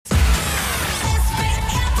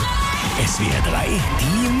SWR3,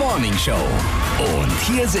 die Morningshow. Und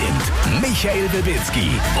hier sind Michael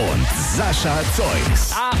Wirbitzky und Sascha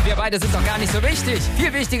Zeus. Ach, wir beide sind doch gar nicht so wichtig.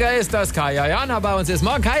 Viel wichtiger ist, dass Yanar bei uns ist.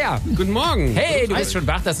 Morgen, Kaya. Guten Morgen. Hey, du bist schon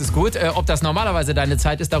wach, das ist gut. Ob das normalerweise deine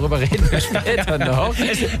Zeit ist, darüber reden wir später noch.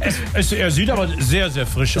 Er sieht aber sehr, sehr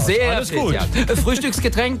frisch aus. Sehr Alles fit, gut. ja.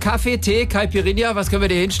 Frühstücksgetränk, Kaffee, Tee, Caipirinha, was können wir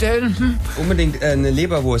dir hinstellen? Unbedingt eine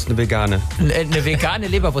Leberwurst, eine vegane. Eine vegane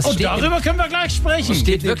Leberwurst. Und darüber können wir gleich sprechen.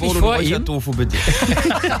 Steht wirklich vor ihm. Tofu bitte.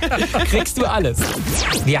 Kriegst du alles.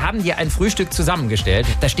 Wir haben dir ein Frühstück zusammengestellt.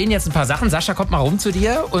 Da stehen jetzt ein paar Sachen. Sascha kommt mal rum zu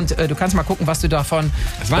dir und du kannst mal gucken, was du davon...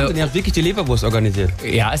 Das war ihr habt wirklich die Leberwurst organisiert.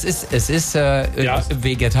 Ja, es ist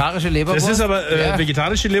vegetarische Leberwurst. Das ist aber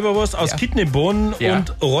vegetarische Leberwurst aus Kidneybohnen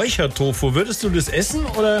und Räuchertofu. Würdest du das essen?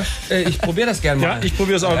 Oder? Ich probiere das gerne mal. Ja, ich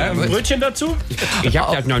probiere es auch. Ein Brötchen dazu? Ich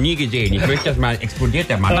habe das noch nie gesehen. Ich möchte das mal, explodiert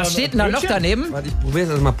der Mann. Was steht denn da noch daneben? Warte, ich probiere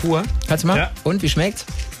das mal pur. Kannst du mal? Ja. Und, wie schmeckt's?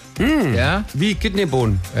 Ja. Wie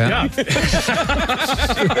Kidneybohnen. Ja. Ich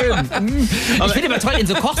finde immer toll, in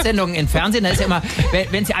so Kochsendungen im Fernsehen, da ist ja immer,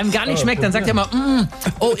 wenn es einem gar nicht schmeckt, dann sagt er immer,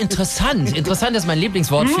 oh, interessant. Interessant ist mein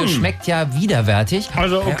Lieblingswort für schmeckt ja widerwärtig.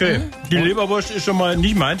 Also, okay. Die Leberwurst ist schon mal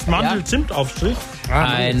nicht meins. Mandel-Zimt-Aufstrich.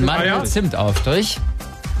 Ein Mandel-Zimt-Aufstrich.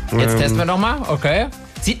 Jetzt testen wir nochmal, okay.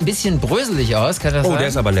 Sieht ein bisschen bröselig aus, kann das sein? Der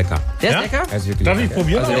ist aber lecker. Der ist lecker? Der ist wirklich Darf ich lecker.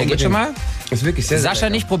 probieren? Also der geht schon mal. Ist wirklich sehr, sehr Sascha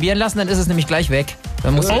lecker. nicht probieren lassen, dann ist es nämlich gleich weg.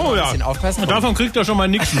 Dann musst du ein bisschen aufpassen. Davon kriegt er schon mal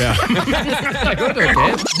nichts mehr. Gut, okay.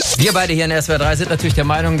 Wir beide hier in SWR3 sind natürlich der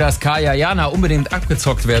Meinung, dass Yanar unbedingt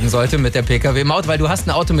abgezockt werden sollte mit der PKW-Maut, weil du hast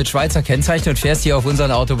ein Auto mit Schweizer Kennzeichen und fährst hier auf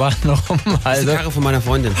unseren Autobahnen rum. Das ist die Karre von meiner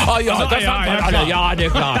Freundin. Oh ja, das ja, hat man ja, alle. klar. Ja, ne,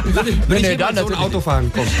 klar. Wenn Nee, ich dann so ein Auto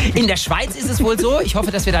fahren komm. In der Schweiz ist es wohl so, ich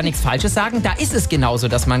hoffe, dass wir da nichts Falsches sagen, da ist es genauso,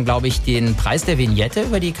 dass man, glaube ich, den Preis der Vignette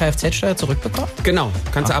über die Kfz-Steuer zurückbekommt. Genau,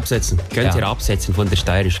 kannst du absetzen. Könnt ihr absetzen von der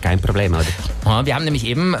Steuer, ist kein Problem. Oder? Ja, wir haben nämlich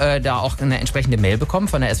eben da auch eine entsprechende Mail bekommen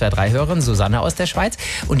von der SWR3-Hörerin Susanne aus der Schweiz.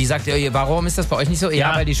 Und die sagt, warum ist das bei euch nicht so?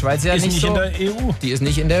 Ja, weil die Schweiz ja ist nicht so... in der EU. Die ist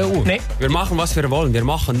nicht in der EU. Nee. Wir machen, was wir wollen. Wir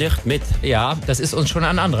machen nicht mit. Ja, das ist uns schon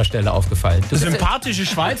an anderer Stelle aufgefallen. Sympathische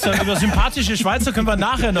Schweizer. Über sympathische Schweizer können wir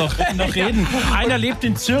nachher noch reden. Einer lebt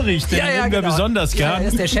in Zürich, den mögen wir besonders Ja, gern. er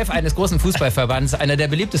ist der Chef eines großen Fußballverbands, einer der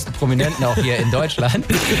beliebtesten Prominenten auch hier in Deutschland.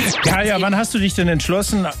 Ja, wann hast du dich denn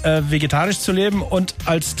entschlossen, vegetarisch zu leben und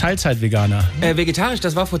als Teilzeit-Veganer? Vegetarisch,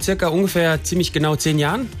 das war vor circa ungefähr ziemlich genau 10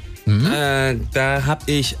 Jahren. Da habe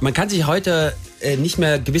ich, man kann sich heute nicht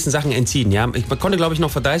mehr gewissen Sachen entziehen. Ja? Man konnte, glaube ich, noch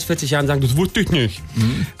vor 30, 40 Jahren sagen, das wusste ich nicht.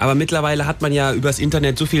 Aber mittlerweile hat man ja übers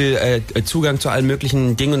Internet so viel Zugang zu allen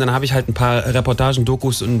möglichen Dingen. Und dann habe ich halt ein paar Reportagen,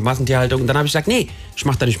 Dokus und Massentierhaltung. Und dann habe ich gesagt, nee, ich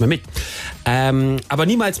mache da nicht mehr mit. Aber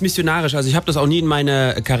niemals missionarisch. Also ich habe das auch nie in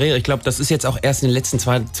meiner Karriere. Ich glaube, das ist jetzt auch erst in den letzten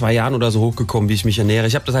zwei Jahren oder so hochgekommen, wie ich mich ernähre.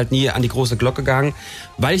 Ich habe das halt nie an die große Glocke gehangen,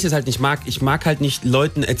 weil ich das halt nicht mag. Ich mag halt nicht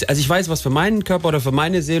Leuten... Also ich weiß, was für meinen Körper oder für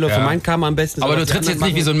meine Seele oder für meinen Karma am besten ist. Aber du trittst jetzt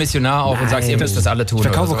nicht wie so ein Missionar auf und sagst, ihr müsst das alle tun. Ich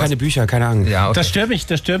verkaufe oder auch keine Bücher, keine Ahnung. Ja, okay. Das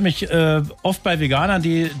stört mich oft bei Veganern,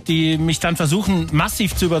 die mich dann versuchen,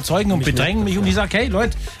 massiv zu überzeugen und bedrängen mich. Und ich sage, hey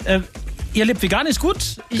Leute, ihr lebt vegan, ist gut.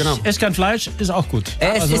 Ich esse kein Fleisch, ist auch gut.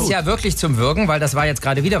 Es ist ja wirklich zum Würgen, weil das war jetzt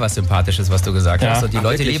gerade wieder was Sympathisches, was du gesagt hast. Und die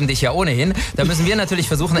Leute lieben dich ja ohnehin. Da müssen wir natürlich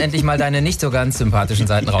versuchen, endlich mal deine nicht so ganz sympathischen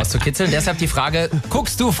Seiten rauszukitzeln. Deshalb die Frage,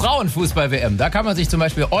 guckst du Frauenfußball-WM? Da kann man sich zum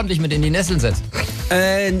Beispiel ordentlich mit in die Nesseln setzen.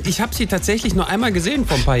 Ich habe sie tatsächlich nur einmal gesehen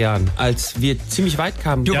vor ein paar Jahren, als wir ziemlich weit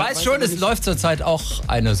kamen. Du weißt schon, es läuft zurzeit auch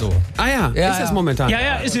eine so. Ah ja, ist das momentan?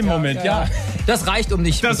 Ja, ist im Moment, ja. Das reicht, um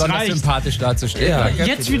dich besonders sympathisch dazustehen. Ja.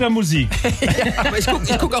 Jetzt wieder Musik. Aber ich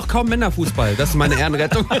guck auch kaum Männerfußball. Das ist meine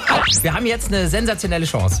Ehrenrettung. Wir haben jetzt eine sensationelle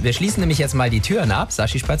Chance. Wir schließen nämlich jetzt mal die Türen ab.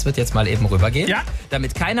 Sascha Spatz wird jetzt mal eben rübergehen. Ja.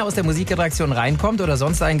 Damit keiner aus der Musikredaktion reinkommt oder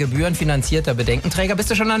sonst ein gebührenfinanzierter Bedenkenträger.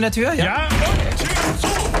 Bist du schon an der Tür? Ja.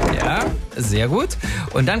 Ja, sehr gut.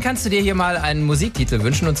 Und dann kannst du dir hier mal einen Musiktitel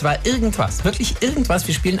wünschen. Und zwar irgendwas. Wirklich irgendwas.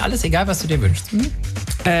 Wir spielen alles, egal was du dir wünschst.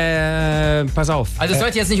 Pass auf. Also es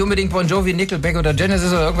sollte jetzt nicht unbedingt Bon Jovi, Nickelback oder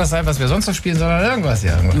Genesis oder irgendwas sein, was wir sonst noch spielen, sondern irgendwas.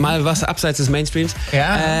 Ja, Mal was abseits des Mainstreams.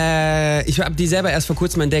 Ja. Ich habe die selber erst vor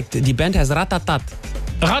kurzem entdeckt. Die Band heißt Ratatat.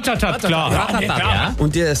 Ratatat, klar. Ratatat, ja.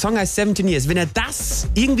 Und der Song heißt 17 Years. Wenn er das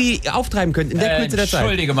irgendwie auftreiben könnte in der Kürze der Zeit.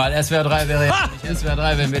 Entschuldige mal, SWR3 wäre ja nicht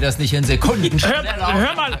SWR3, wenn wir das nicht in Sekunden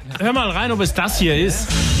Hör mal rein, ob es das hier ist.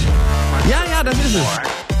 Ja, das ist es.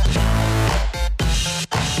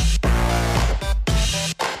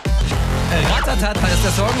 Ratatat heißt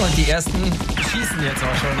der Song und die ersten schießen jetzt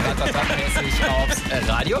auch schon Ratatat-mäßig aufs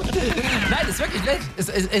Radio. Nein, ist wirklich nett. Es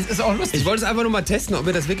ist auch lustig. Ich wollte es einfach nur mal testen, ob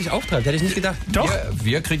ihr das wirklich auftreibt. Hätte ich nicht gedacht. Doch.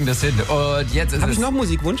 Wir kriegen das hin. Und jetzt ist Habe ich noch einen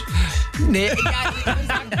Musikwunsch? Nee, egal.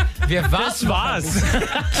 Wir warten. Das war's.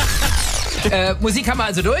 Musik haben wir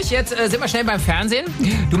also durch. Jetzt sind wir schnell beim Fernsehen.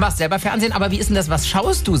 Du machst selber Fernsehen, aber wie ist denn das? Was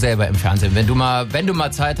schaust du selber im Fernsehen, wenn du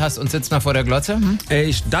mal Zeit hast und sitzt mal vor der Glotze?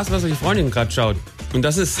 Das, was die Freundin gerade schaut. Und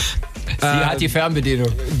das ist... Sie hat die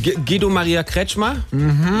Fernbedienung. Guido Maria Kretschmer.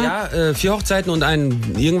 Ja, 4 Hochzeiten und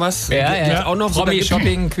ein irgendwas. Ja. Auch noch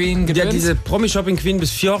Promi-Shopping-Queen. Ja, diese Promi-Shopping-Queen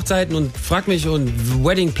bis 4 Hochzeiten und frag mich und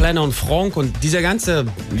Wedding Planner und Frank und dieser ganze,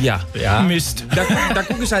 ja. Mist. Da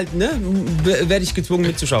gucke ich halt, ne, werde ich gezwungen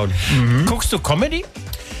mitzuschauen. Guckst du Comedy?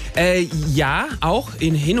 Ja, auch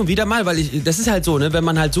hin und wieder mal, weil das ist halt so, ne, wenn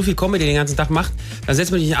man halt so viel Comedy den ganzen Tag macht, dann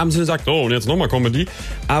setzt man sich abends hin und sagt, oh, und jetzt nochmal Comedy.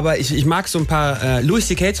 Aber ich mag so ein paar, Louis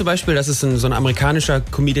C.K. zum Beispiel, das ist so ein amerikanischer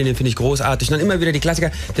Comedian, den finde ich großartig. Und dann immer wieder die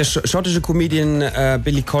Klassiker, der schottische Comedian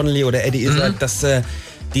Billy Connolly oder Eddie Izzard,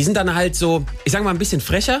 die sind dann halt so, ich sag mal, ein bisschen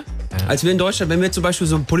frecher. Als wir in Deutschland, wenn wir zum Beispiel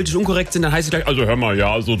so politisch unkorrekt sind, dann heißt es gleich, also hör mal,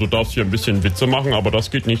 ja, also du darfst hier ein bisschen Witze machen, aber das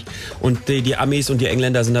geht nicht. Und die Amis und die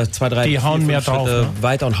Engländer sind da 2, 3, die 4, hauen 5 mehr Schritte drauf, ne?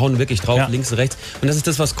 weiter und hauen wirklich drauf, links und rechts. Und das ist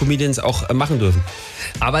das, was Comedians auch machen dürfen.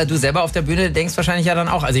 Aber du selber auf der Bühne denkst wahrscheinlich ja dann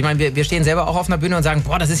auch. Also ich meine, wir stehen selber auch auf einer Bühne und sagen,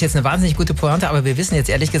 boah, das ist jetzt eine wahnsinnig gute Pointe, aber wir wissen jetzt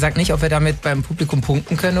ehrlich gesagt nicht, ob wir damit beim Publikum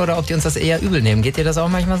punkten können oder ob die uns das eher übel nehmen. Geht dir das auch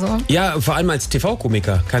manchmal so? Ja, vor allem als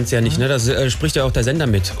TV-Komiker kannst du ja nicht, ne? Das spricht ja auch der Sender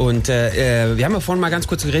mit. Und wir haben ja vorhin mal ganz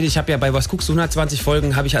kurz geredet, ich habe ja bei Was guckst du 120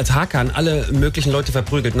 Folgen, habe ich als Hakan alle möglichen Leute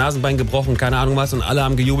verprügelt, Nasenbein gebrochen, keine Ahnung was und alle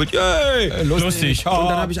haben gejubelt, yay! Lustig. Und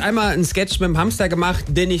dann habe ich einmal einen Sketch mit dem Hamster gemacht,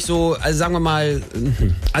 den ich so, also sagen wir mal,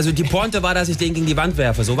 also die Pointe war, dass ich den gegen die Wand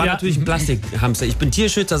werfe. So war natürlich ein Plastikhamster. Ich bin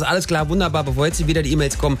Tierschützer, das ist alles klar, wunderbar, bevor jetzt wieder die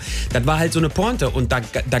E-Mails kommen. Das war halt so eine Pointe und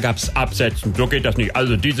da gab es Absetzen, so geht das nicht.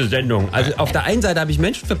 Also diese Sendung. Also auf der einen Seite habe ich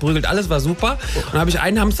Menschen verprügelt, alles war super. Und dann habe ich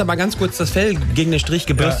einen Hamster mal ganz kurz das Fell gegen den Strich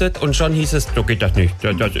gebürstet und schon hieß es, so geht das nicht.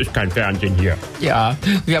 Das ist kein Fernsehen hier. Ja,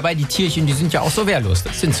 aber die Tierchen, die sind ja auch so wehrlos.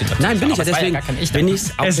 Das sind sie doch. Nein, bin ich ja, deswegen bin ich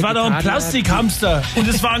es war doch ein Plastikhamster und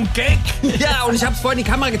es war ein Gag. Ja, und ich habe es vorhin in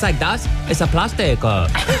die Kamera gezeigt. Das ist ein Plastik.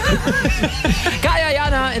 Kaya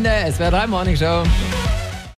Yanar in der SWR3 Morningshow.